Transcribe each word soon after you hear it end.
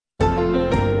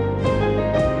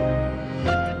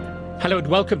Hello and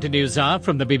welcome to NewsHour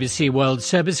from the BBC World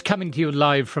Service, coming to you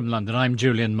live from London. I'm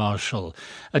Julian Marshall.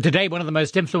 Today, one of the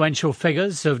most influential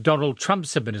figures of Donald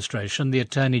Trump's administration, the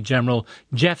Attorney General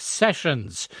Jeff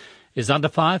Sessions, is under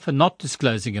fire for not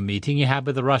disclosing a meeting he had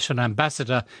with the Russian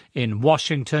ambassador in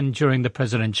Washington during the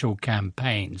presidential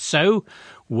campaign. So,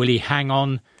 will he hang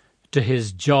on to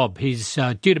his job? He's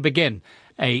due to begin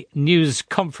a news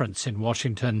conference in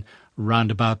Washington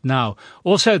roundabout now.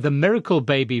 Also, the miracle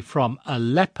baby from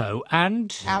Aleppo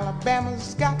and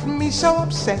Alabama's got me so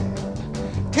upset.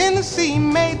 Tennessee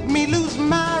made me lose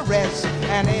my rest.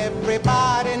 And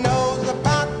everybody knows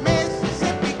about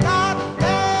Mississippi.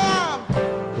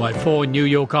 Goddamn! Why 4 New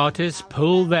York artists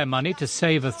pooled their money to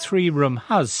save a 3-room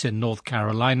house in North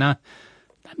Carolina.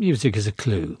 That music is a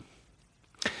clue.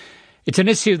 It's an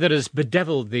issue that has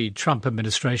bedeviled the Trump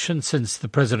administration since the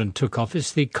president took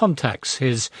office. The contacts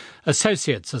his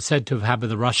associates are said to have had with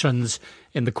the Russians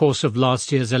in the course of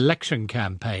last year's election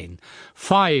campaign.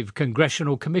 5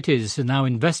 congressional committees are now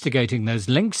investigating those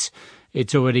links.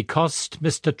 It's already cost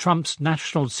Mr. Trump's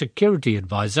national security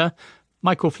advisor,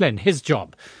 Michael Flynn, his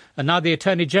job. And now the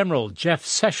Attorney General, Jeff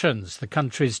Sessions, the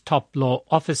country's top law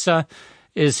officer,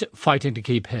 is fighting to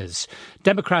keep his.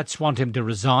 Democrats want him to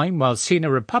resign, while senior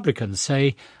Republicans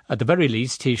say, at the very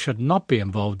least, he should not be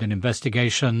involved in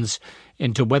investigations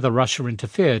into whether Russia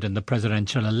interfered in the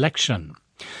presidential election.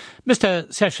 Mr.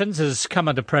 Sessions has come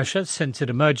under pressure since it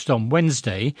emerged on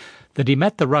Wednesday that he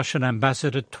met the Russian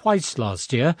ambassador twice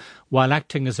last year while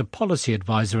acting as a policy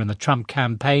advisor in the Trump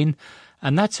campaign,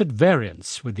 and that's at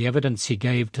variance with the evidence he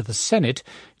gave to the Senate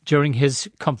during his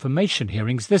confirmation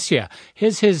hearings this year.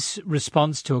 Here's his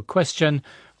response to a question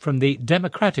from the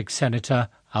Democratic Senator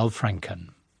Al Franken.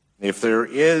 If there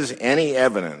is any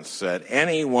evidence that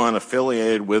anyone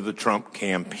affiliated with the Trump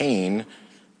campaign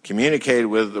communicated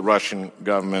with the Russian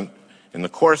government in the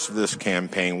course of this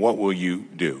campaign, what will you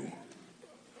do?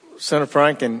 Senator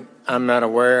Franken, I'm not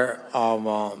aware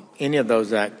of any of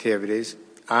those activities.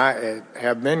 I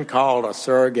have been called a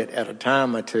surrogate at a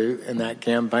time or two in that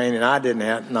campaign, and I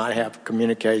not have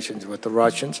communications with the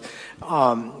Russians,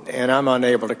 and I'm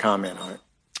unable to comment on it.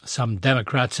 Some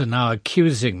Democrats are now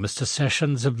accusing Mr.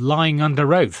 Sessions of lying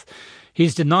under oath.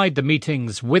 He's denied the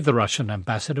meetings with the Russian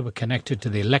ambassador were connected to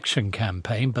the election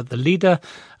campaign, but the leader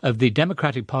of the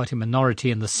Democratic Party minority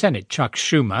in the Senate, Chuck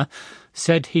Schumer,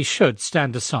 said he should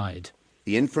stand aside.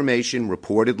 The information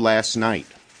reported last night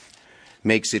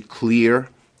makes it clear,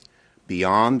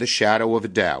 beyond the shadow of a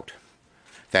doubt,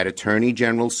 that Attorney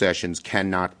General Sessions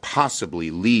cannot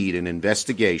possibly lead an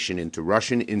investigation into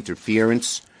Russian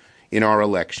interference in our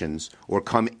elections or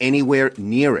come anywhere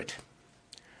near it.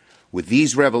 With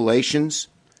these revelations,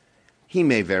 he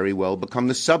may very well become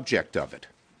the subject of it.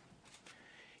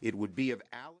 It would be of